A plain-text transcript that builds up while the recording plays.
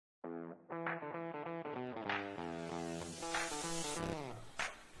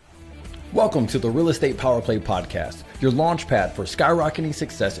Welcome to the Real Estate Power Play Podcast, your launch pad for skyrocketing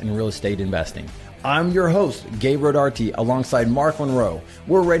success in real estate investing. I'm your host, Gabe Rodarte, alongside Mark Monroe.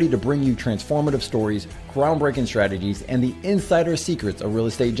 We're ready to bring you transformative stories, groundbreaking strategies, and the insider secrets of real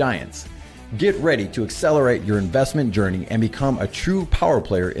estate giants. Get ready to accelerate your investment journey and become a true power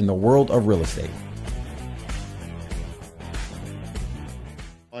player in the world of real estate.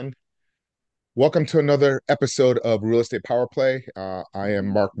 Welcome to another episode of Real Estate Power Play. I am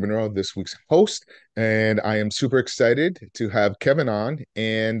Mark Monroe, this week's host, and I am super excited to have Kevin on.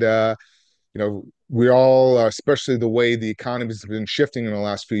 And we all, especially the way the economy has been shifting in the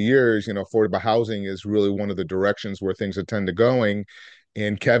last few years, affordable housing is really one of the directions where things are tend to going.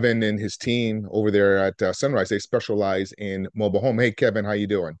 And Kevin and his team over there at Sunrise, they specialize in mobile home. Hey, Kevin, how you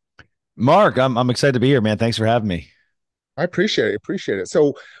doing? Mark, I'm excited to be here, man. Thanks for having me. I appreciate it. Appreciate it.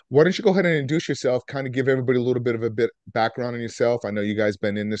 So why don't you go ahead and introduce yourself, kind of give everybody a little bit of background on yourself. I know you guys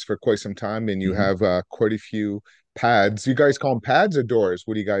been in this for quite some time and you have quite a few pads. You guys call them pads or doors?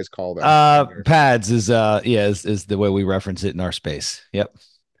 What do you guys call them? Pads is the way we reference it in our space. Yep.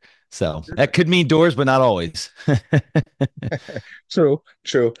 So that could mean doors, but not always. True.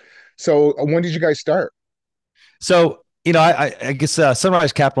 So when did you guys start? So, I guess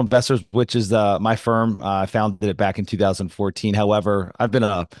Sunrise Capital Investors, which is my firm, I founded it back in 2014. However, I've been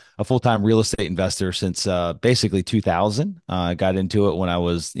a full-time real estate investor since basically 2000. I got into it when I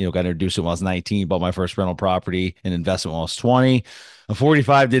was, got introduced to it when I was 19, bought my first rental property and investment when I was 20. I'm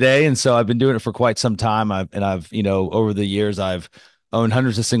 45 today, and so I've been doing it for quite some time. I've over the years, I've owned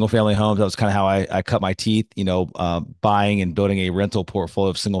hundreds of single family homes. That was kind of how I cut my teeth, buying and building a rental portfolio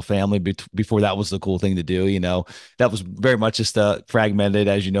of single family before that was the cool thing to do. That was very much just a fragmented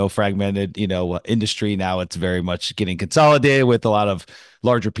industry. Now it's very much getting consolidated with a lot of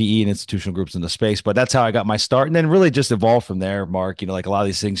larger PE and institutional groups in the space. But that's how I got my start, and then really just evolved from there, Mark, like a lot of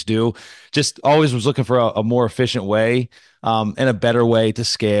these things do. Just always was looking for a more efficient way and a better way to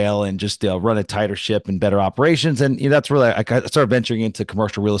scale and just run a tighter ship and better operations. And that's really, I started venturing into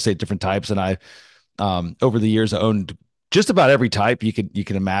commercial real estate, different types. And I, over the years, I owned just about every type you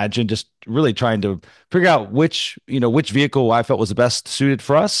can imagine, just really trying to figure out which vehicle I felt was the best suited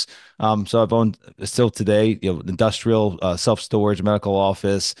for us. So I've owned still today, industrial, self-storage, medical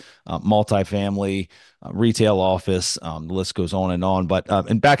office, multifamily, retail office. The list goes on and on. But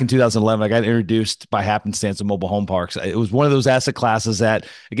and back in 2011, I got introduced by happenstance to mobile home parks. It was one of those asset classes that,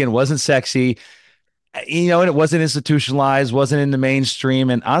 again, wasn't sexy, and it wasn't institutionalized, wasn't in the mainstream,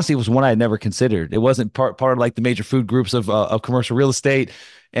 and honestly, it was one I had never considered. It wasn't part of like the major food groups of commercial real estate,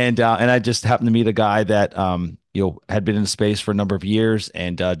 and I just happened to meet a guy that had been in the space for a number of years,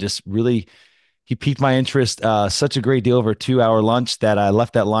 and just really he piqued my interest such a great deal over a 2-hour lunch that I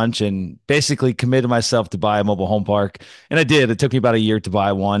left that lunch and basically committed myself to buy a mobile home park, and I did. It took me about a year to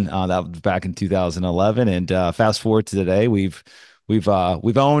buy one. That was back in 2011, and fast forward to today, We've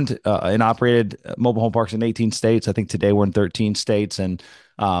owned and operated mobile home parks in 18 states. I think today we're in 13 states, and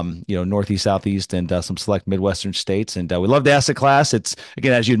Northeast, Southeast, and some select Midwestern states. And we love the asset class. It's,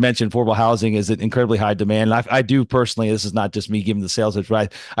 again, as you'd mentioned, affordable housing is an incredibly high demand. And I do personally, this is not just me giving the sales pitch,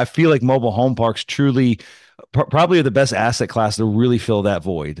 right? I feel like mobile home parks truly probably are the best asset class to really fill that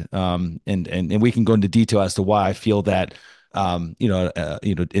void. And we can go into detail as to why I feel that.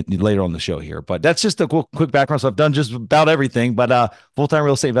 Later on the show here, but that's just a quick background. So I've done just about everything, but full-time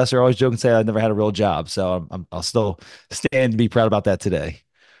real estate investor. I always joke and say I never had a real job, so I'll still stand and be proud about that today.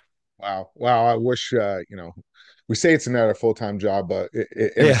 Wow. I wish we say it's not a full-time job, but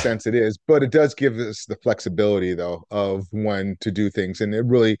in a sense it is. But it does give us the flexibility, though, of when to do things, and it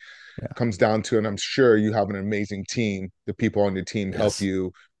really comes down to. And I'm sure you have an amazing team. The people on your team help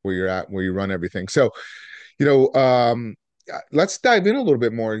you where you're at, where you run everything. So, let's dive in a little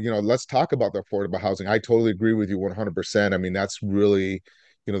bit more. Let's talk about the affordable housing. I totally agree with you 100%. I mean, that's really,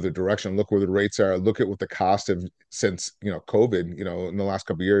 the direction. Look where the rates are. Look at what the cost of since, COVID, in the last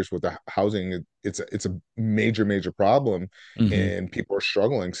couple of years with the housing, it's a major problem, and people are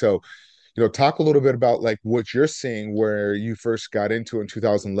struggling. So, talk a little bit about like what you're seeing where you first got into in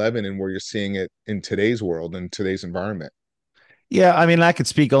 2011 and where you're seeing it in today's world and today's environment. Yeah, I mean, I could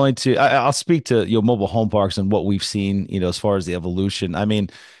speak only to, I'll speak to mobile home parks and what we've seen, as far as the evolution. I mean,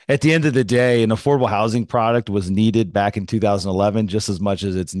 at the end of the day, an affordable housing product was needed back in 2011 just as much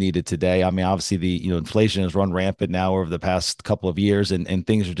as it's needed today. I mean, obviously the inflation has run rampant now over the past couple of years, and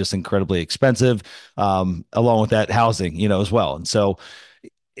things are just incredibly expensive, along with that housing, as well. And so,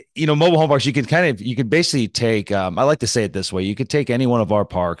 mobile home parks, you can basically take, I like to say it this way, you could take any one of our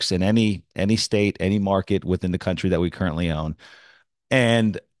parks in any state, any market within the country that we currently own,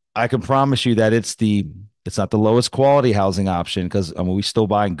 and I can promise you that it's not the lowest quality housing option because I mean we still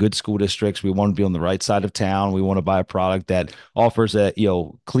buy in good school districts. We want to be on the right side of town. We want to buy a product that offers a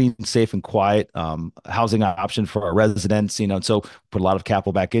clean, safe, and quiet housing option for our residents. And so put a lot of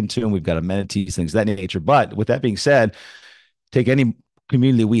capital back into, and we've got amenities, things of that nature. But with that being said, take any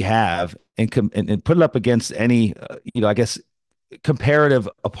community we have and put it up against any I guess comparative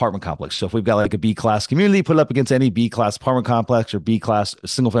apartment complex. So if we've got like a B class community, put it up against any B class apartment complex or B class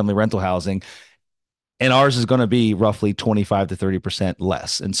single family rental housing, and ours is going to be roughly 25 to 30%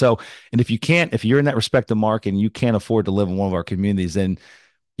 less. And so, and if you're in that respective market and you can't afford to live in one of our communities, then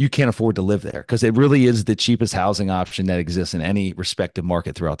you can't afford to live there because it really is the cheapest housing option that exists in any respective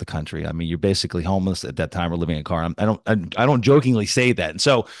market throughout the country. I mean, you're basically homeless at that time or living in a car. I don't jokingly say that. And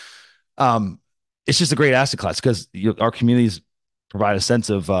so, um, it's just a great asset class because our communities provide a sense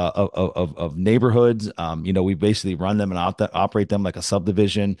of neighborhoods. We basically run them and operate them like a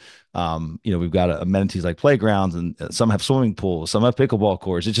subdivision. We've got amenities like playgrounds, and some have swimming pools, some have pickleball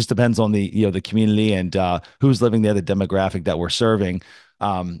courts. It just depends on the community and who's living there, the demographic that we're serving.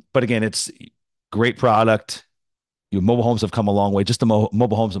 But again, it's great product. Mobile homes have come a long way. Just the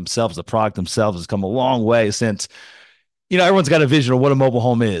mobile homes themselves, the product themselves has come a long way since everyone's got a vision of what a mobile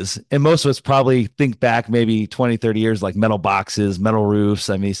home is. And most of us probably think back maybe 20, 30 years, like metal boxes, metal roofs.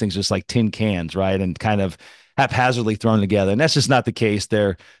 I mean, these things just like tin cans, right? And kind of haphazardly thrown together. And that's just not the case.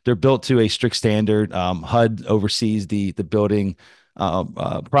 They're built to a strict standard. HUD oversees the building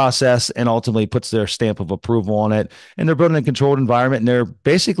process and ultimately puts their stamp of approval on it. And they're built in a controlled environment. And they're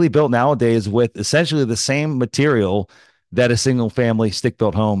basically built nowadays with essentially the same material that a single family stick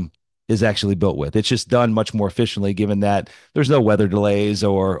built home is actually built with. It's just done much more efficiently, given that there's no weather delays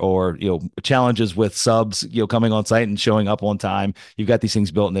or challenges with subs coming on site and showing up on time. You've got these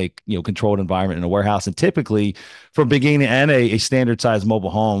things built in a controlled environment in a warehouse, and typically from beginning to end, a standard size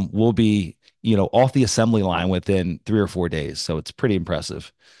mobile home will be off the assembly line within 3 or 4 days. So it's pretty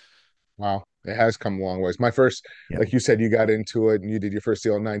impressive. Wow, it has come a long ways. My first, Yeah. like you said, you got into it and you did your first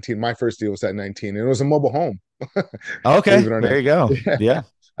deal at 19. My first deal was at 19, and it was a mobile home. Believe Okay, it or not. there you go. Yeah. Yeah,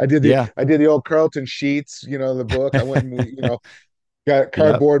 I did the yeah, I did the old Carlton sheets, the book. I went and got yeah.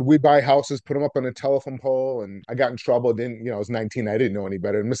 cardboard. We buy houses, put them up on a telephone pole, and I got in trouble. Didn't, I was 19. I didn't know any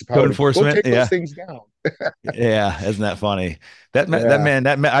better. The Code municipality, go enforcement. take those Yeah. things down. Yeah, isn't that funny?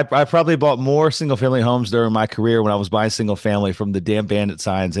 Yeah. I probably bought more single family homes during my career when I was buying single family from the damn bandit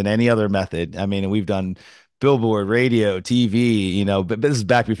signs and any other method. I mean, we've done billboard, radio, TV, but this is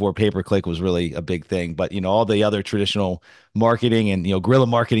back before pay per click was really a big thing. But all the other traditional marketing and guerrilla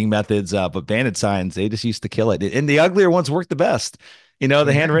marketing methods, but bandit signs, they just used to kill it. And the uglier ones work the best. The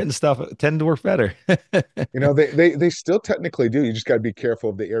Yeah. handwritten stuff tend to work better. They still technically do. You just got to be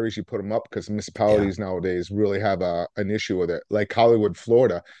careful of the areas you put them up because Yeah. municipalities nowadays really have an issue with it. Like Hollywood,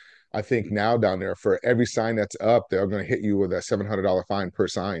 Florida, I think now down there for every sign that's up, they're going to hit you with a $700 fine per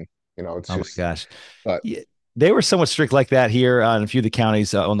sign. It's Oh my just, gosh. but Yeah, they were somewhat strict like that here in a few of the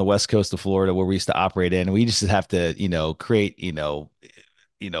counties on the west coast of Florida where we used to operate in. We just have to, create,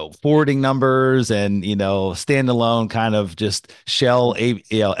 forwarding numbers and standalone kind of just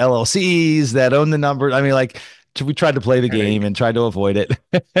LLCs that own the numbers. I mean, like we tried to play the game headache. and tried to avoid it.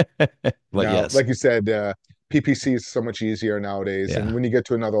 But Now, yes, like you said, PPC is so much easier nowadays. And yeah, when you get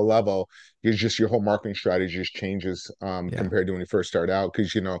to another level, it's just your whole marketing strategy just changes yeah, compared to when you first start out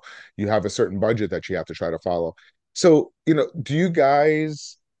because you have a certain budget that you have to try to follow. So, do you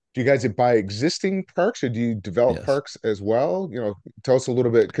guys buy existing parks or do you develop yes, parks as well? Tell us a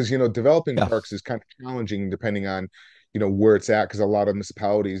little bit because developing yeah. parks is kind of challenging depending on where it's at because a lot of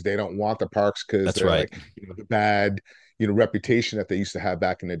municipalities they don't want the parks because That's they're right. like the bad reputation that they used to have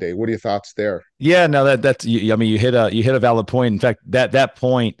back in the day. What are your thoughts there? Yeah, no, I mean, you hit a valid point. In fact, that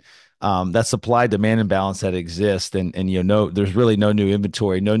point, that supply demand imbalance that exists, and there's really no new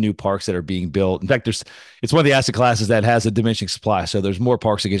inventory, no new parks that are being built. In fact, it's one of the asset classes that has a diminishing supply. So there's more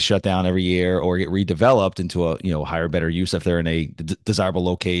parks that get shut down every year or get redeveloped into a higher, better use if they're in a desirable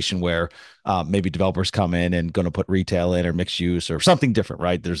location where maybe developers come in and going to put retail in or mixed use or something different,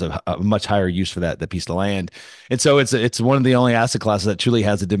 right? There's a much higher use for that piece of land. And so it's one of the only asset classes that truly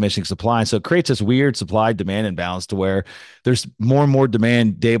has a diminishing supply. And so it creates this weird supply demand imbalance to where there's more and more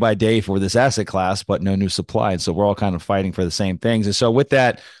demand day by day for this asset class, but no new supply. And so we're all kind of fighting for the same things. And so with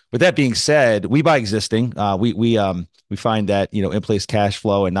that being said, we buy existing. We find that in place cash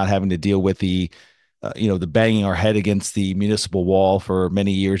flow and not having to deal with the banging our head against the municipal wall for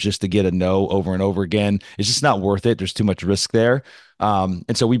many years just to get a no over and over again. It's just not worth it. There's too much risk there.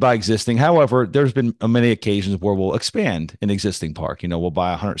 And so we buy existing. However, there's been many occasions where we'll expand an existing park. We'll buy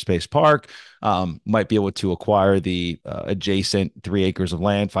a 100 space park. might be able to acquire the adjacent 3 acres of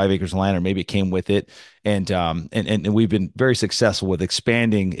land, 5 acres of land, or maybe it came with it. And we've been very successful with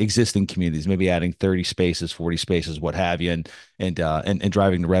expanding existing communities, maybe adding 30 spaces, 40 spaces, what have you, and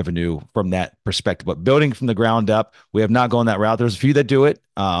driving the revenue from that perspective. But building from the ground up, we have not gone that route. There's a few that do it.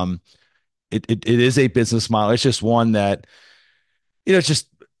 It is a business model. It's just one that, it just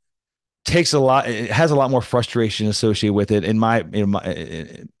takes a lot. It has a lot more frustration associated with it.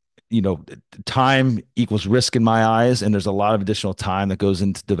 You know, time equals risk in my eyes, and there's a lot of additional time that goes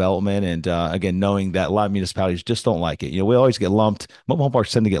into development. And again, knowing that a lot of municipalities just don't like it. We always get lumped. Mobile home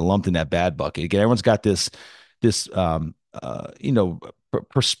parks tend to get lumped in that bad bucket. Again, everyone's got this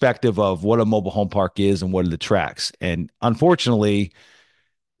perspective of what a mobile home park is and what it attracts. And unfortunately,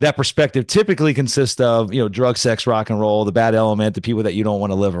 that perspective typically consists of, drug, sex, rock and roll, the bad element, the people that you don't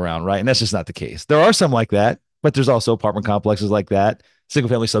want to live around, right? And that's just not the case. There are some like that, but there's also apartment complexes like that, single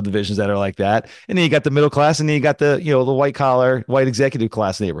family subdivisions that are like that. And then you got the middle class, and then you got the, the white collar, white executive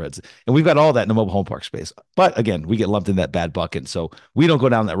class neighborhoods. And we've got all that in the mobile home park space. But again, we get lumped in that bad bucket. So we don't go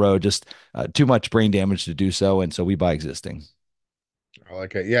down that road, just too much brain damage to do so. And so we buy existing. I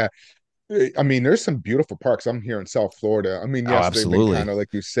like it. Yeah. I mean, there's some beautiful parks. I'm here in South Florida. I mean, Oh, yes, they've been kind absolutely. of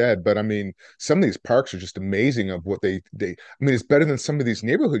like you said, but I mean, some of these parks are just amazing of what I mean, it's better than some of these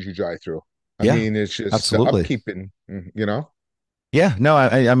neighborhoods you drive through. I Yeah, mean, it's just the absolutely. upkeep and you know. Yeah, no,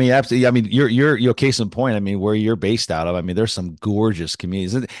 I mean, absolutely. I mean, you're case in point. I mean, where you're based out of, I mean, there's some gorgeous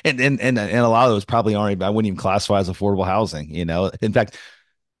communities, and a lot of those probably aren't. I wouldn't even classify as affordable housing. In fact,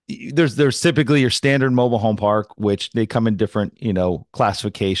 there's typically your standard mobile home park, which they come in different,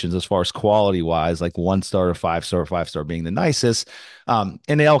 classifications as far as quality wise, like 1 star to 5 star, 5 star being the nicest. And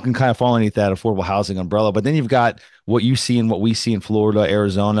they all can kind of fall underneath that affordable housing umbrella. But then you've got what you see and what we see in Florida,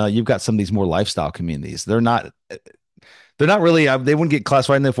 Arizona. You've got some of these more lifestyle communities. They're not really, they wouldn't get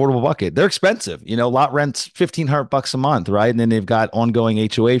classified in the affordable bucket. They're expensive. Lot rent's $1,500 a month, right? And then they've got ongoing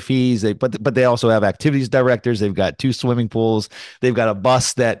HOA fees. But they also have activities directors. They've got 2 swimming pools. They've got a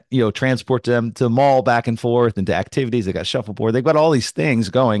bus that, transport them to the mall back and forth and to activities. They got shuffleboard. They've got all these things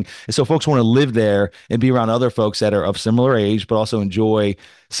going. And so folks want to live there and be around other folks that are of similar age, but also enjoy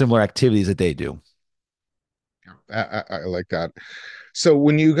similar activities that they do. I like that. So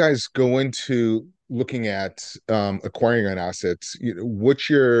when you guys go into looking at acquiring an asset, what's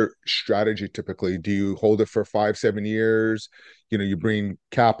your strategy typically? Do you hold it for 5, 7 years? You bring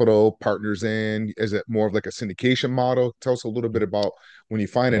capital partners in. Is it more of like a syndication model? Tell us a little bit about when you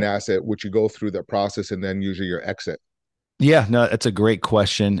find an asset, what you go through that process, and then usually your exit. Yeah, no, that's a great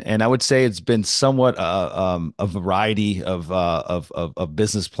question, and I would say it's been somewhat a variety of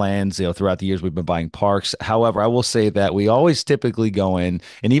business plans. Throughout the years we've been buying parks. However, I will say that we always typically go in,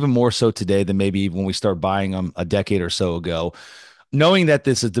 and even more so today than maybe even when we start buying them a decade or so ago, knowing that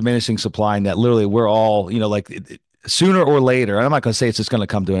this is diminishing supply and that literally we're all, sooner or later, and I'm not going to say it's just going to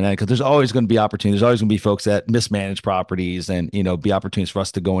come to an end because there's always going to be opportunities. There's always going to be folks that mismanage properties and, be opportunities for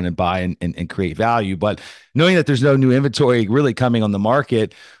us to go in and buy and create value. But knowing that there's no new inventory really coming on the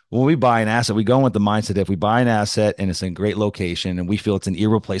market, when we buy an asset, we go in with the mindset if we buy an asset and it's in a great location and we feel it's an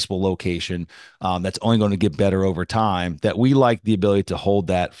irreplaceable location, that's only going to get better over time, that we like the ability to hold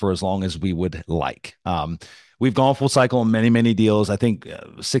that for as long as we would like. We've gone full cycle on many, many deals. I think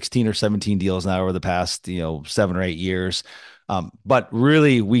 16 or 17 deals now over the past, 7 or 8 years. But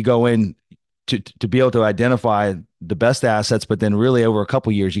really, we go in to be able to identify the best assets, but then really over a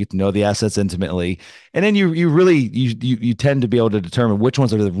couple of years, you get to know the assets intimately, and then you really you tend to be able to determine which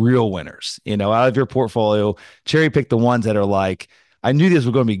ones are the real winners. Out of your portfolio, cherry pick the ones that are like, I knew these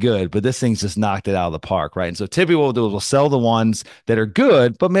were going to be good, but this thing's just knocked it out of the park, right? And so typically what we'll do is we'll sell the ones that are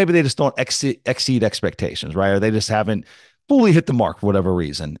good, but maybe they just don't exceed expectations, right? Or they just haven't fully hit the mark for whatever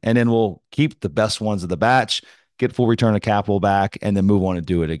reason. And then we'll keep the best ones of the batch, get full return of capital back, and then move on and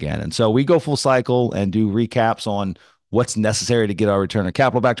do it again. And so we go full cycle and do recaps on what's necessary to get our return of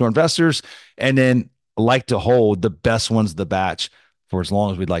capital back to our investors, and then like to hold the best ones of the batch for as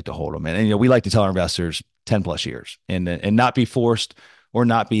long as we'd like to hold them. And we like to tell our investors 10 plus years and not be forced or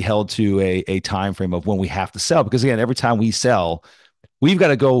not be held to a time frame of when we have to sell. Because again, every time we sell, we've got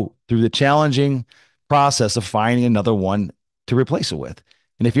to go through the challenging process of finding another one to replace it with.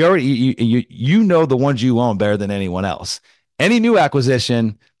 And if you already you know the ones you own better than anyone else. Any new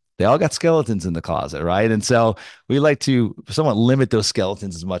acquisition, they all got skeletons in the closet, right? And so we like to somewhat limit those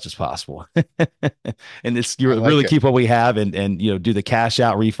skeletons as much as possible. And it's I you like really it. keep what we have and do the cash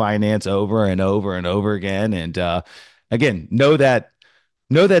out refinance over and over and over again. And again, know that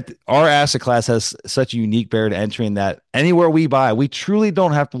our asset class has such a unique barrier to entry in that anywhere we buy, we truly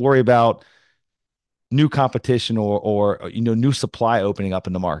don't have to worry about new competition or new supply opening up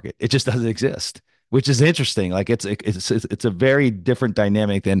in the market. It just doesn't exist, which is interesting. Like it's a very different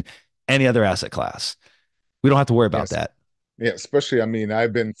dynamic than any other asset class. We don't have to worry about Yes. that. Yeah, especially, I mean,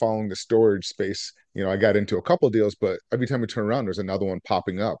 I've been following the storage space. I got into a couple deals, but every time we turn around, there's another one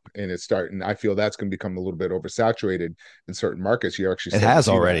popping up, and it's starting. I feel that's going to become a little bit oversaturated in certain markets. You're actually It starting to has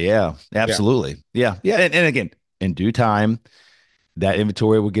see already. that. Yeah, Yeah. absolutely. Yeah. Yeah. And again, in due time, that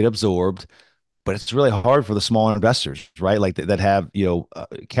inventory will get absorbed, but it's really hard for the small investors, right? Like that have,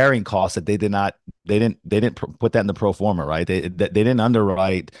 carrying costs that they didn't put that in the pro forma, right? They didn't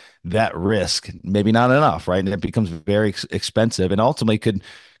underwrite that risk, maybe not enough, right? And it becomes very expensive and ultimately could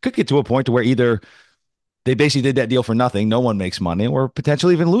get to a point to where either they basically did that deal for nothing, no one makes money, or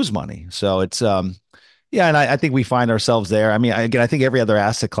potentially even lose money. So it's yeah, and I think we find ourselves there. I mean, again, I think every other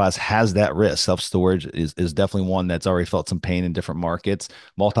asset class has that risk. Self storage is definitely one that's already felt some pain in different markets.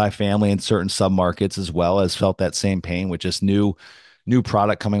 Multifamily in certain sub markets as well has felt that same pain with just new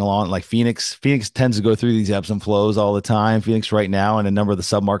product coming along. Like Phoenix tends to go through these ebbs and flows all the time. Phoenix right now, and a number of the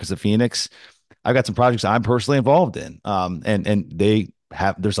sub markets of Phoenix, I've got some projects I'm personally involved in, and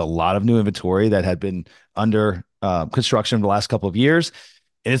there's a lot of new inventory that had been under construction in the last couple of years,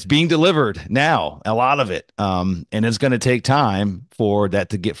 and it's being delivered now, a lot of it. And it's going to take time for that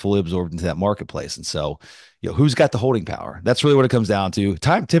to get fully absorbed into that marketplace. And so, who's got the holding power? That's really what it comes down to.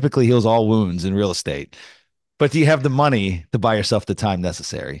 Time typically heals all wounds in real estate, but do you have the money to buy yourself the time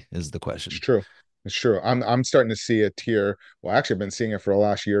necessary? Is the It's question. true. It's true. I'm starting to see it here. Well, actually, I've been seeing it for the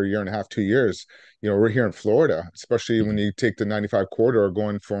last year and a half, 2 years. We're here in Florida, especially when Mhm. you take the 95 corridor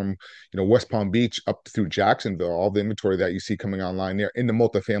going from, West Palm Beach up through Jacksonville, all the inventory that you see coming online there in the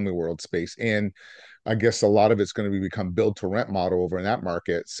multifamily world space. And I guess a lot of it's going to become build to rent model over in that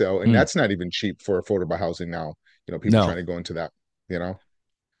market. So, and Mm, that's not even cheap for affordable housing now. People trying no. to go into that, you know.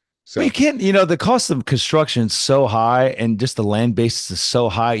 Well, you So can't, the cost of construction is so high and just the land basis is so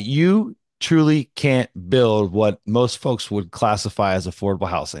high. You truly can't build what most folks would classify as affordable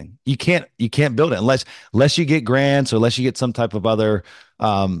housing. You can't build it unless you get grants or unless you get some type of other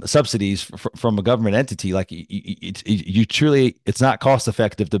subsidies from a government entity. Like you truly, it's not cost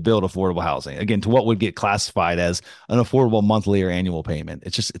effective to build affordable housing. Again, to what would get classified as an affordable monthly or annual payment.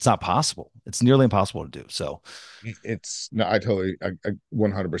 It's not possible. It's nearly impossible to do. So, it's no, I totally, I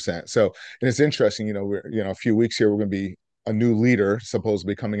 100%. So, and it's interesting, we're, a few weeks here, we're going to be a new leader supposed to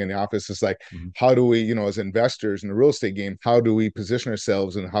be coming in the office. It's like, mhm. how do we, as investors in the real estate game, how do we position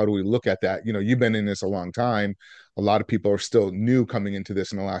ourselves and how do we look at that? You've been in this a long time. A lot of people are still new coming into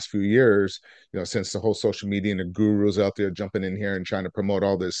this in the last few years, since the whole social media and the gurus out there jumping in here and trying to promote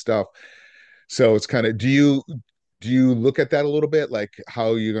all this stuff. So it's kind of, do you look at that a little bit, like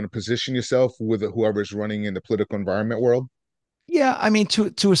how you're going to position yourself with whoever's running in the political environment world? Yeah, I mean,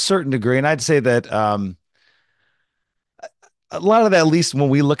 to a certain degree, and I'd say that a lot of that, at least when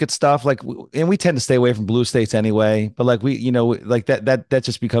we look at stuff like, and we tend to stay away from blue states anyway, but like like that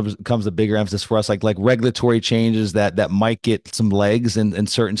just becomes a bigger emphasis for us, like regulatory changes that might get some legs in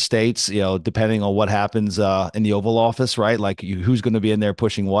certain states, depending on what happens in the Oval Office, right? Like who's going to be in there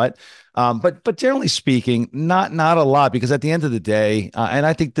pushing what. But generally speaking, not a lot, because at the end of the day, and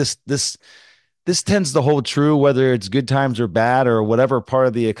I think this tends to hold true whether it's good times or bad or whatever part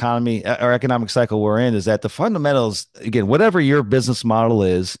of the economy or economic cycle we're in, is that the fundamentals, again, whatever your business model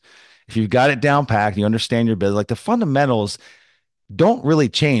is, if you've got it down packed, you understand your business, like the fundamentals don't really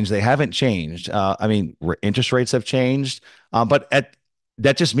change. They haven't changed. I mean, interest rates have changed, but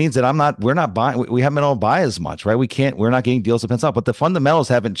that just means that we're not buying, we haven't been able to buy as much, right? We're not getting deals to pencil out, but the fundamentals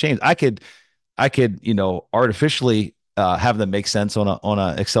haven't changed. I could, artificially have them make sense on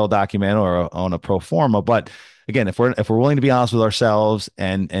a Excel document or on a pro forma. But again, if we're willing to be honest with ourselves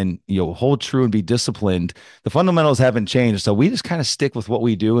and hold true and be disciplined, the fundamentals haven't changed. So we just kind of stick with what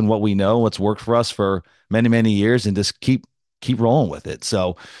we do and what we know, what's worked for us for many, many years, and just keep rolling with it.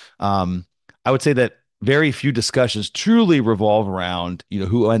 So I would say that very few discussions truly revolve around,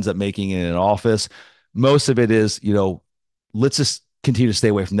 who ends up making it in an office. Most of it is, let's just continue to stay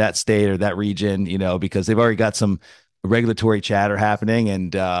away from that state or that region, because they've already got some regulatory chatter happening.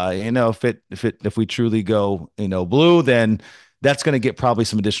 And if we truly go, blue, then that's going to get probably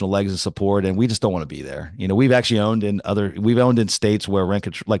some additional legs of support. And we just don't want to be there. We've owned in states where rent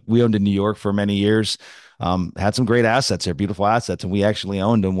control, like we owned in New York for many years, had some great assets there, beautiful assets. And we actually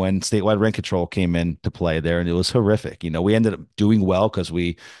owned them when statewide rent control came into play there. And it was horrific. We ended up doing well because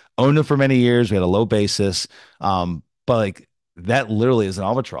we owned them for many years. We had a low basis. But like, that literally is an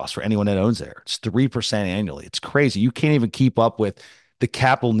albatross for anyone that owns there. It's 3% annually. It's crazy. You can't even keep up with the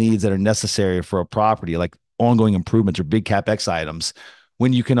capital needs that are necessary for a property, like ongoing improvements or big capex items,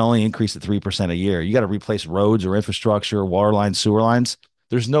 when you can only increase it 3% a year. You got to replace roads or infrastructure, water lines, sewer lines.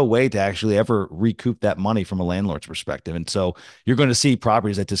 There's no way to actually ever recoup that money from a landlord's perspective. And so you're going to see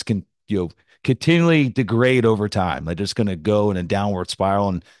properties that just can, continually degrade over time. They're just going to go in a downward spiral,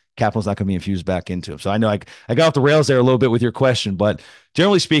 and capital's not going to be infused back into them. So I know I got off the rails there a little bit with your question, but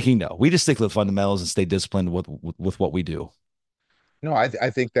generally speaking, no, we just stick to the fundamentals and stay disciplined with what we do. No, I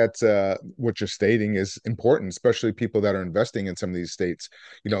think that's what you're stating is important, especially people that are investing in some of these states.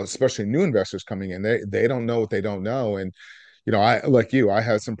 Especially new investors coming in, they don't know what they don't know. And I like you, I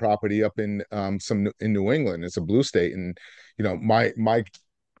have some property up in in New England. It's a blue state, and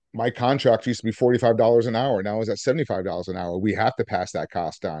my contract used to be $45 an hour. Now it's at $75 an hour. We have to pass that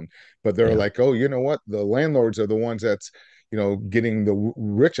cost on. But they're Yeah. like, oh, you know what? The landlords are the ones that's, getting the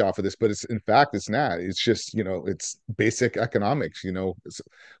rich off of this. But it's in fact, it's not. It's just, it's basic economics. It's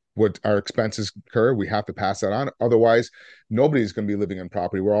what our expenses incur. We have to pass that on. Otherwise, nobody's going to be living in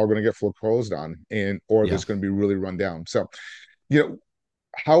property. We're all going to get foreclosed on, or Yeah. there's going to be really run down. So, you know,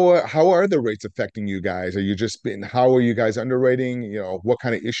 how are the rates affecting you guys? How are you guys underwriting? What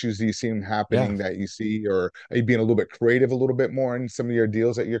kind of issues do you see Yeah. happening that you see, or are you being a little bit creative a little bit more in some of your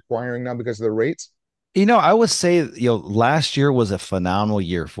deals that you're acquiring now because of the rates? I would say, last year was a phenomenal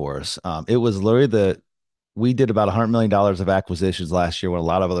year for us. It was literally we did about $100 million of acquisitions last year when a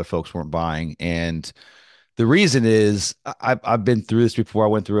lot of other folks weren't buying. And the reason is I've been through this before. I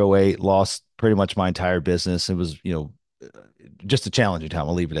went through '08, lost pretty much my entire business. It was, just a challenging time.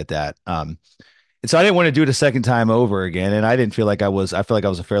 I'll leave it at that. And so I didn't want to do it a second time over again. And I didn't feel like I feel like I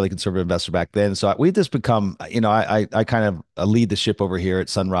was a fairly conservative investor back then. So we just become, I kind of lead the ship over here at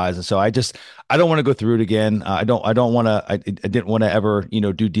Sunrise. And so I don't want to go through it again. I don't want to, I didn't want to ever,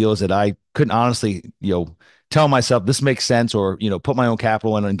 do deals that I couldn't honestly, tell myself this makes sense, or, put my own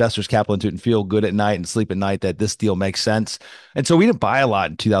capital and investors' capital into it and feel good at night and sleep at night that this deal makes sense. And so we didn't buy a lot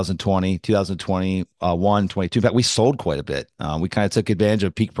in 2020, 2021, 22. In fact, we sold quite a bit. We kind of took advantage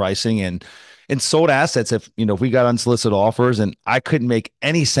of peak pricing and sold assets if we got unsolicited offers and I couldn't make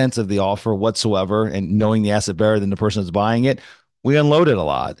any sense of the offer whatsoever, and knowing the asset better than the person that's buying it, we unloaded a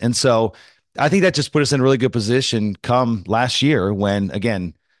lot. And so I think that just put us in a really good position come last year when,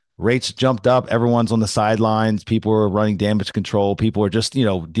 again, rates jumped up, everyone's on the sidelines, people are running damage control, people are just,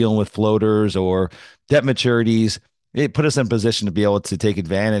 dealing with floaters or debt maturities. It put us in a position to be able to take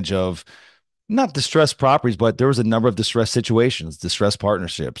advantage of not distressed properties, but there was a number of distressed situations, distressed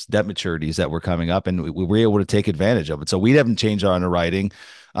partnerships, debt maturities that were coming up, and we were able to take advantage of it. So we haven't changed our underwriting.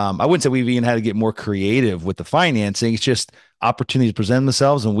 I wouldn't say we've even had to get more creative with the financing. It's just opportunities present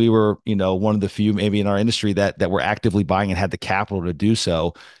themselves, and we were, one of the few maybe in our industry that were actively buying and had the capital to do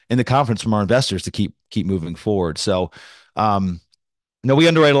so, and the confidence from our investors to keep moving forward. So, no, we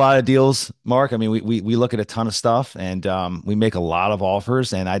underwrite a lot of deals, Mark. I mean, we look at a ton of stuff, and we make a lot of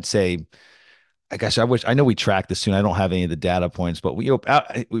offers, and I'd say, I guess I know we track this soon. I don't have any of the data points, but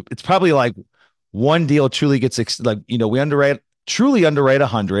it's probably like one deal truly gets we truly underwrite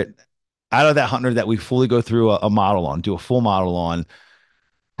 100. Out of that 100 that we fully go through a model on, do a full model on,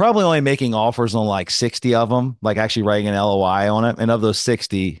 probably only making offers on like 60 of them, like actually writing an LOI on it. And of those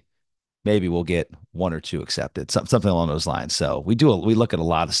 60, maybe we'll get one or two accepted, something along those lines. So we look at a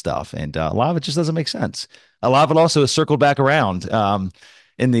lot of stuff, and a lot of it just doesn't make sense. A lot of it also is circled back around.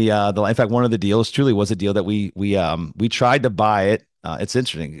 In fact, one of the deals truly was a deal that we tried to buy it. It's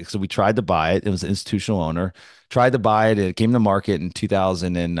interesting. So we tried to buy it. It was an institutional owner, tried to buy it. It came to market in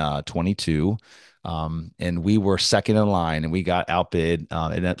 2022. And we were second in line, and we got outbid,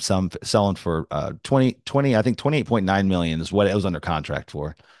 and up selling for 20, I think 28.9 million is what it was under contract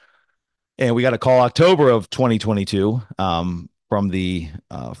for. And we got a call October of 2022 from the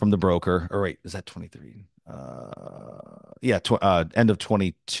broker. Or wait, is that 23? Yeah, end of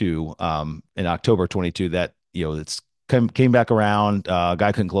 22, in October 22, that, it's came back around.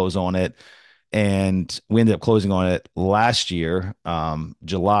 Guy couldn't close on it. And we ended up closing on it last year,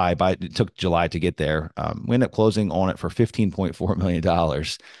 July, but it took July to get there. We ended up closing on it for $15.4 million.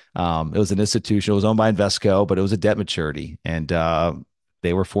 It was an institution, it was owned by Invesco, but it was a debt maturity. And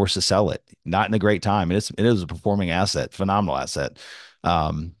they were forced to sell it, not in a great time. It is a performing asset, phenomenal asset.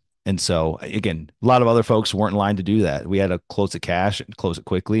 And so again, a lot of other folks weren't in line to do that. We had to close the cash and close it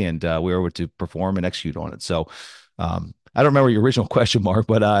quickly, and we were able to perform and execute on it. So I don't remember your original question, Mark,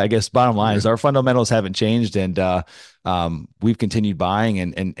 but I guess bottom line is our fundamentals haven't changed, and we've continued buying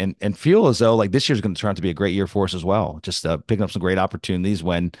and feel as though like this year's going to turn out to be a great year for us as well. Just picking up some great opportunities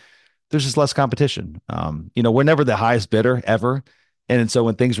when there's just less competition. We're never the highest bidder ever. And so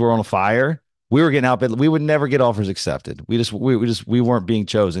when things were on fire, we were getting outbid. We would never get offers accepted. We weren't being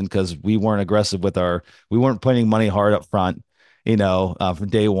chosen because we weren't aggressive we weren't putting money hard up front. from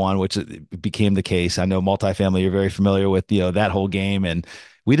day one, which it became the case. I know multifamily, you're very familiar with, that whole game. And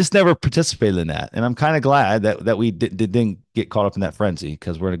we just never participated in that. And I'm kind of glad that we didn't get caught up in that frenzy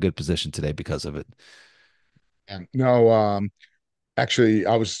because we're in a good position today because of it. And no, actually,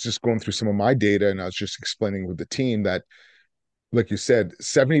 I was just going through some of my data and I was just explaining with the team that, like you said,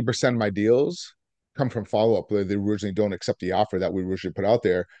 70% of my deals come from follow-up where they originally don't accept the offer that we originally put out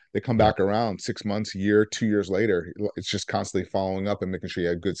there. They come Yep. back around 6 months, a year, 2 years later. It's just constantly following up and making sure you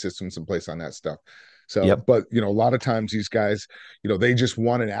have good systems in place on that stuff. So, Yep. but a lot of times these guys, they just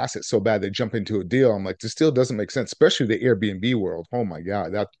want an asset so bad they jump into a deal. I'm like, this deal doesn't make sense, especially the Airbnb world. Oh my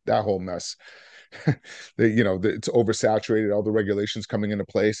God, that whole mess. It's oversaturated, all the regulations coming into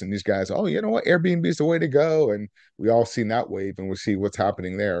place, and these guys, oh, you know what, Airbnb is the way to go, and we all seen that wave, and we see what's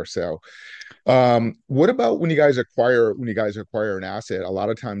happening there. So, what about when you guys acquire an asset? A lot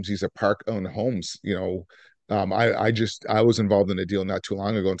of times these are park-owned homes. I was involved in a deal not too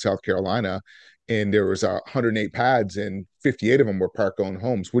long ago in South Carolina, and there was 108 pads, and 58 of them were park-owned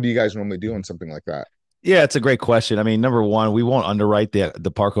homes. What do you guys normally do on something like that? Yeah, it's a great question. I mean, number one, we won't underwrite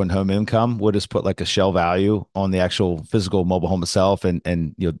the park owned home income. We'll just put like a shell value on the actual physical mobile home itself, and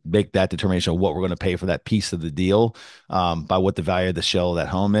make that determination of what we're going to pay for that piece of the deal, by what the value of the shell of that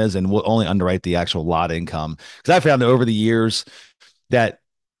home is, and we'll only underwrite the actual lot income. Because I found that over the years that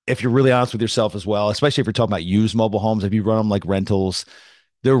if you're really honest with yourself as well, especially if you're talking about used mobile homes, if you run them like rentals,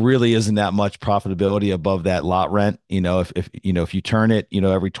 there really isn't that much profitability above that lot rent. If you turn it,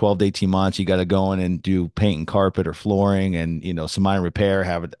 every 12 to 18 months, you got to go in and do paint and carpet or flooring and, some minor repair,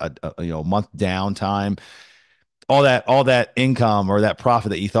 have a month downtime. All that income or that profit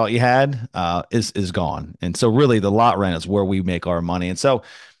that you thought you had, is gone. And so really the lot rent is where we make our money. And so,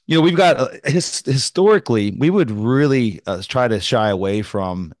 we've got, historically, we would really, try to shy away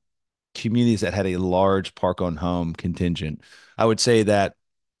from communities that had a large park owned home contingent. I would say that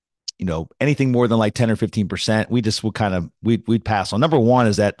anything more than like 10 or 15%, we just would we'd pass on. Number one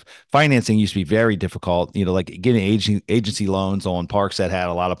is that financing used to be very difficult, like getting agency loans on parks that had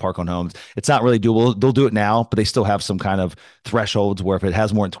a lot of park on homes. It's not really doable. They'll do it now, but they still have some kind of thresholds where if it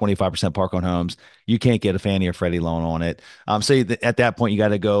has more than 25% park on homes, you can't get a Fannie or Freddie loan on it. At that point, you got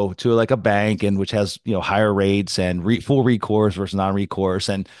to go to like a bank and which has, higher rates and full recourse versus non-recourse.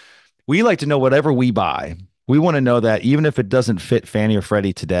 And we like to know whatever we buy. We want to know that even if it doesn't fit Fannie or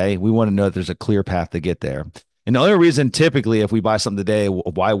Freddie today, we want to know that there's a clear path to get there. And the only reason, typically, if we buy something today,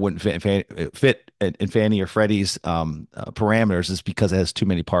 why wouldn't fit in Fannie or Freddie's, parameters is because it has too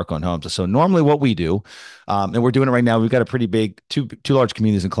many park-owned homes. So normally, what we do, and we're doing it right now, we've got a pretty big two large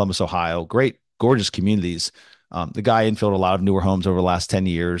communities in Columbus, Ohio, great, gorgeous communities. The guy infilled a lot of newer homes over the last 10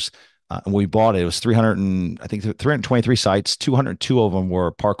 years. And we bought it. It was 323 sites. 202 of them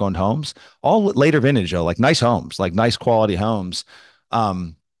were park owned homes, all later vintage, though, like nice homes, like nice quality homes.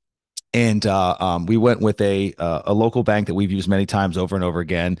 Um, and we went with a local bank that we've used many times over and over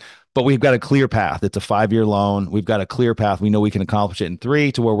again. But we've got a clear path. It's a 5-year loan. We've got a clear path. We know we can accomplish it in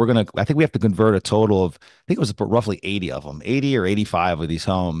 3 to where I think we have to convert a total of, I think it was roughly 80 of them, 80 or 85 of these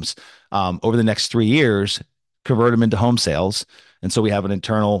homes, over the next 3 years, convert them into home sales. And so we have an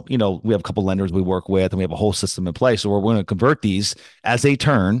internal, we have a couple lenders we work with, and we have a whole system in place. So we're going to convert these as they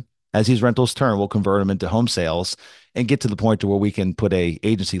turn, as these rentals turn, we'll convert them into home sales and get to the point to where we can put a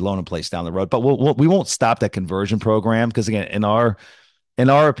agency loan in place down the road. But we won't stop that conversion program because, again, in our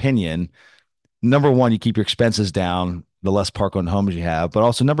opinion, number one, you keep your expenses down the less park owned homes you have, but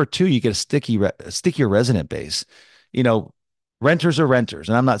also number two, you get a stickier resident base. You know, Renters are renters,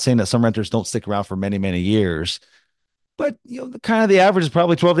 and I'm not saying that some renters don't stick around for many years, but the average is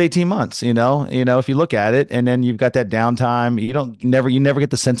probably 12 to 18 months, if you look at it, and then you've got that downtime. You never get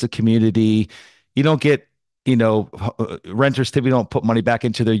the sense of community. You don't get, renters typically don't put money back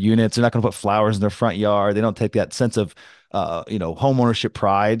into their units. They're not going to put flowers in their front yard. They don't take that sense of, home ownership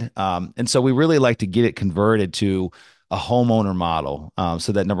pride. And so we really like to get it converted to a homeowner model.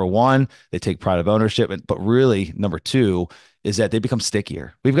 So that number one, they take pride of ownership, but really number two is that they become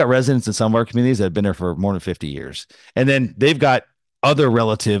stickier. We've got residents in some of our communities that have been there for more than 50 years. And then they've got other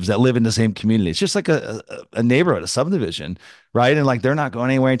relatives that live in the same community. It's just like a neighborhood, a subdivision, right? And like they're not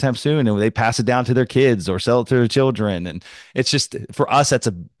going anywhere anytime soon. And they pass it down to their kids or sell it to their children. And it's just, for us, that's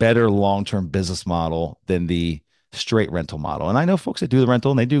a better long-term business model than the straight rental model. And I know folks that do the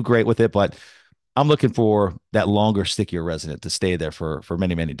rental and they do great with it, but I'm looking for that longer, stickier resident to stay there for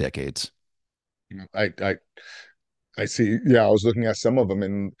many decades. I see. Yeah, I was looking at some of them,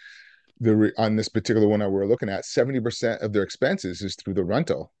 and on this particular one that we're looking at, 70% of their expenses is through the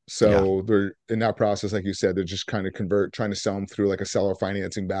rental. Yeah. So they're in that process, like you said, they're just kind of trying to sell them through like a seller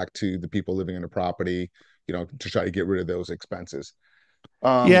financing back to the people living in the property, to try to get rid of those expenses.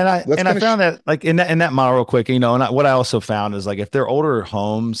 Yeah, Let's I kind of found that like in that model real quick, what I also found is like if they're older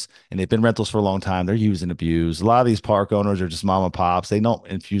homes and they've been rentals for a long time, they're used and abused. A lot of these park owners are just mom and pops. They don't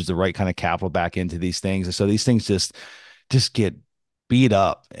infuse the right kind of capital back into these things, and so these things just get beat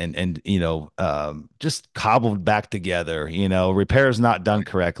up and just cobbled back together. Repairs not done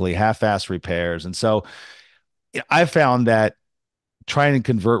correctly, half-ass repairs, and so I found that trying to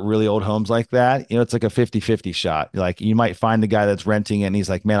convert really old homes like that, it's like a 50-50 shot. Like you might find the guy that's renting it and he's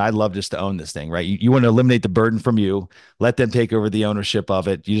like, man, I'd love just to own this thing, right? You want to eliminate the burden from you, let them take over the ownership of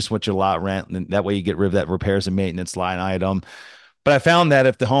it. You just want your lot rent, and that way you get rid of that repairs and maintenance line item. But I found that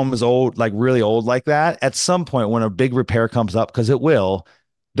if the home is old, like really old like that, at some point when a big repair comes up, because it will,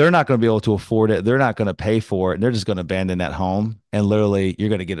 they're not going to be able to afford it. They're not going to pay for it. And they're just going to abandon that home. And literally, you're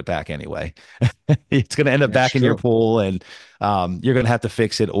going to get it back anyway. It's going to end up That's back in your true. pool, and you're going to have to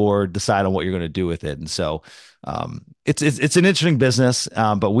fix it or decide on what you're going to do with it. And so, it's an interesting business,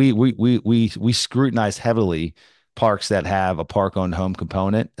 but we scrutinize heavily parks that have a park owned home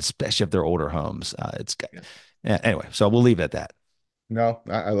component, especially if they're older homes. Anyway, so we'll leave it at that. No,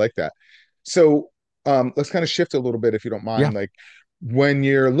 I like that. So let's kind of shift a little bit, if you don't Yeah. mind. Like when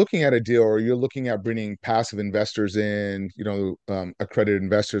you're looking at a deal or you're looking at bringing passive investors in, accredited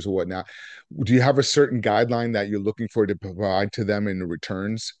investors or whatnot, do you have a certain guideline that you're looking for to provide to them in the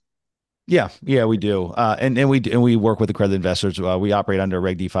returns? Yeah, we do. And we work with accredited investors. We operate under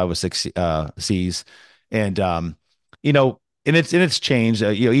Reg D 506 C's, and you know, and it's changed.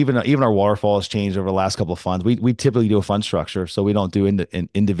 Even our waterfall has changed over the last couple of funds. We typically do a fund structure, so we don't do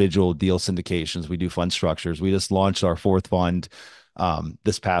individual deal syndications. We do fund structures. We just launched our fourth fund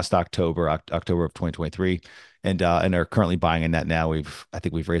this past October of 2023. And are currently buying in that now. I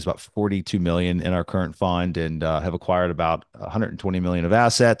think we've raised about 42 million in our current fund and have acquired about 120 million of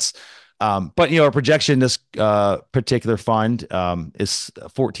assets. But our projection this particular fund is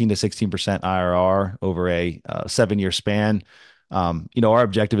 14 to 16% IRR over a 7-year span. Our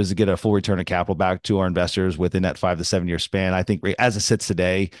objective is to get a full return of capital back to our investors within that 5 to 7 year span. I think as it sits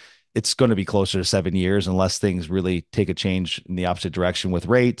today, it's going to be closer to 7 years unless things really take a change in the opposite direction with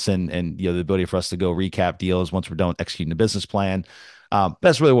rates and the ability for us to go recap deals once we're done executing the business plan.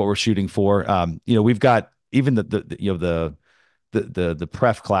 That's really what we're shooting for. We've got even the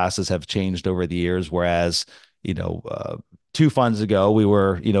pref classes have changed over the years. Whereas, 2 funds ago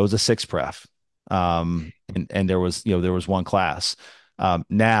it was a 6 pref, and there was one class.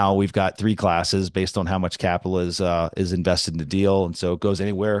 Now we've got 3 classes based on how much capital is invested in the deal, and so it goes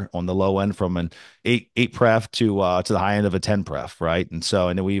anywhere on the low end from an eight pref to the high end of a 10 pref, right? And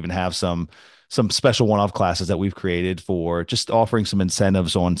then we even have some special one-off classes that we've created for just offering some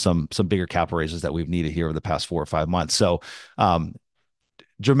incentives on some bigger capital raises that we've needed here over the past 4 or 5 months. So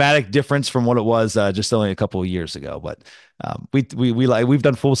dramatic difference from what it was just only a couple of years ago. But we've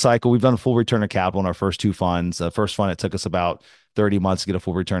done full cycle. We've done a full return of capital in our first 2 funds. The first fund, it took us about 30 months to get a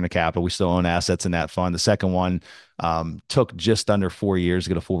full return of capital. We still own assets in that fund. The second one took just under 4 years to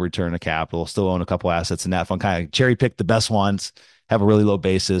get a full return of capital. Still own a couple assets in that fund. Kind of cherry pick the best ones, have a really low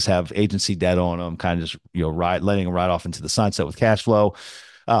basis, have agency debt on them, kind of just letting them ride off into the sunset with cash flow.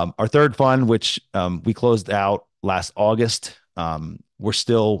 Our third fund, which we closed out last August, we're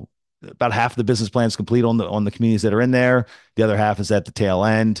still about half of the business plan is complete on the communities that are in there. The other half is at the tail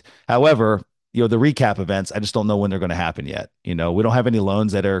end. However, the recap events, I just don't know when they're going to happen yet. We don't have any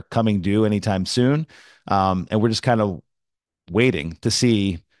loans that are coming due anytime soon. And we're just kind of waiting to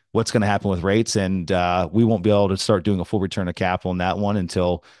see what's going to happen with rates. And we won't be able to start doing a full return of capital in that one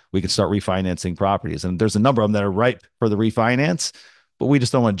until we can start refinancing properties. And there's a number of them that are ripe for the refinance, but we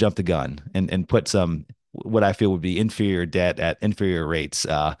just don't want to jump the gun and put some what I feel would be inferior debt at inferior rates,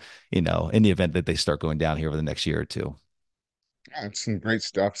 in the event that they start going down here over the next year or two. That's some great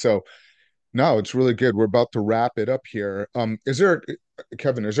stuff. So no, it's really good. We're about to wrap it up here.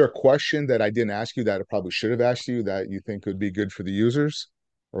 Kevin, is there a question that I didn't ask you that I probably should have asked you that you think would be good for the users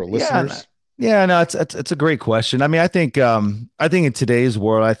or Yeah, listeners? yeah, no, it's a great question. I mean, I think in today's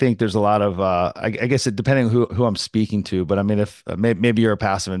world, I think there's a lot of I guess it depending on who I'm speaking to, but I mean, if maybe you're a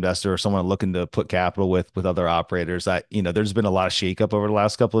passive investor or someone looking to put capital with other operators, there's been a lot of shakeup over the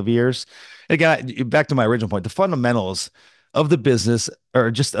last couple of years. Again, back to my original point, the fundamentals of the business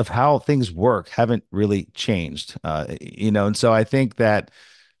or just of how things work haven't really changed. And so I think that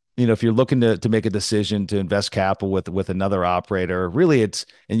if you're looking to make a decision to invest capital with another operator, really and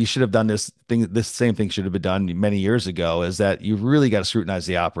you should have done this same thing should have been done many years ago, is that you really got to scrutinize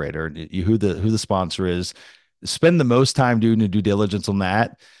the operator, who the sponsor is, spend the most time doing the due diligence on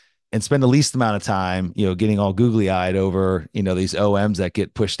that. and spend the least amount of time, getting all googly eyed over, these OMs that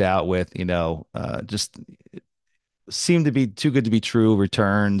get pushed out with, just seem to be too good to be true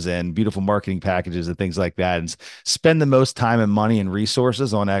returns and beautiful marketing packages and things like that, and spend the most time and money and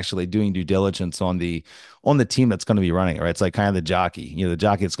resources on actually doing due diligence on the team that's going to be running it, right? It's like kind of the jockey, the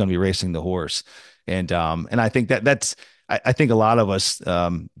jockey that's going to be racing the horse. And I think I think a lot of us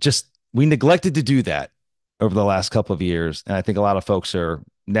just we neglected to do that over the last couple of years. And I think a lot of folks are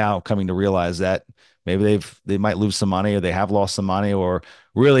now coming to realize that maybe they might lose some money, or they have lost some money, or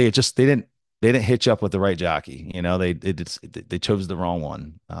really it just they didn't hitch up with the right jockey. They chose the wrong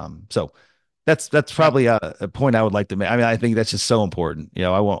one. So that's probably a point I would like to make. I mean, I think that's just so important.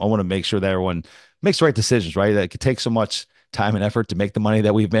 I want to make sure that everyone makes the right decisions, right? That it could take so much time and effort to make the money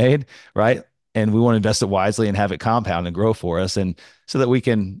that we've made, right? And we want to invest it wisely and have it compound and grow for us, and so that we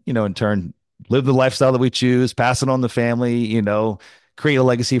can, in turn, live the lifestyle that we choose, pass it on to family, create a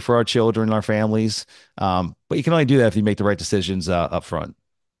legacy for our children, our families. But you can only do that if you make the right decisions up front.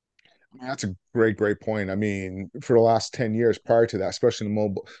 That's a great point. I mean, for the last 10 years prior to that, especially in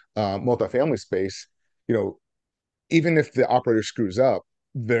the multifamily space, you know, even if the operator screws up,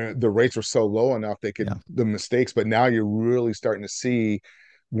 the rates were so low enough they could Yeah. the mistakes. But now you're really starting to see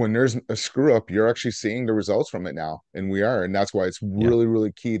when there's a screw up, you're actually seeing the results from it now, and we are, and that's why it's Yeah.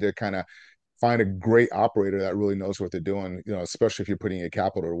 really key to kind of find a great operator that really knows what they're doing. Especially if you're putting your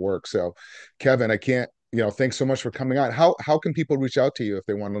capital to work. So, Kevin, I can't. Thanks so much for coming on. How can people reach out to you if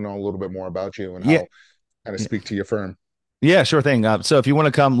they want to know a little bit more about you and Yeah. how kind of speak to your firm? Yeah, sure thing. So if you want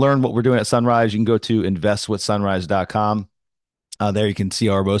to come learn what we're doing at Sunrise, you can go to investwithsunrise.com. There you can see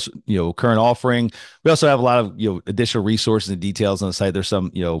our most current offering. We also have a lot of additional resources and details on the site. There's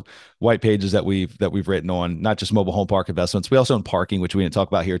some white pages that we've written on not just mobile home park investments. We also own parking, which we didn't talk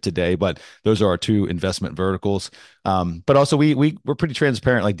about here today, but those are our two investment verticals. But also we're pretty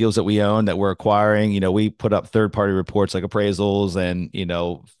transparent, like deals that we own that we're acquiring. We put up third party reports like appraisals and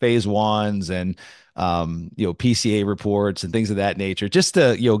phase ones and PCA reports and things of that nature, just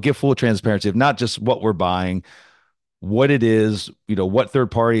to give full transparency of not just what we're buying, what it is, what third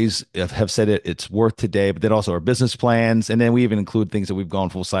parties have said it's worth today, but then also our business plans. And then we even include things that we've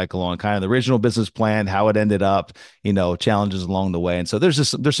gone full cycle on, kind of the original business plan, how it ended up, challenges along the way. And so there's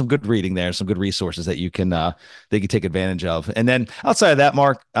some good reading there, some good resources that you can take advantage of. And then outside of that,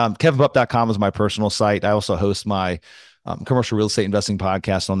 Mark, kevinbupp.com is my personal site. I also host my commercial real estate investing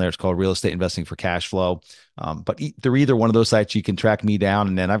podcast on there. It's called Real Estate Investing for Cash Flow. But through either one of those sites, you can track me down.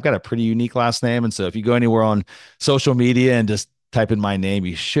 And then I've got a pretty unique last name. And so if you go anywhere on social media and just type in my name,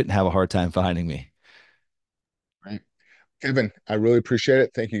 you shouldn't have a hard time finding me. Right. Kevin, I really appreciate it.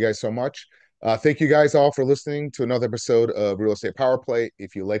 Thank you guys so much. Thank you guys all for listening to another episode of Real Estate Power Play.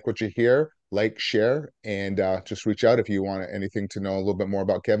 If you like what you hear, like, share, and just reach out if you want anything to know a little bit more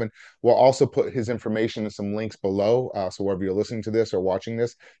about Kevin. We'll also put his information and some links below. So wherever you're listening to this or watching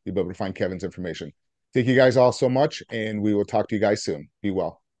this, you'll be able to find Kevin's information. Thank you guys all so much, and we will talk to you guys soon. Be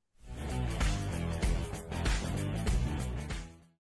well.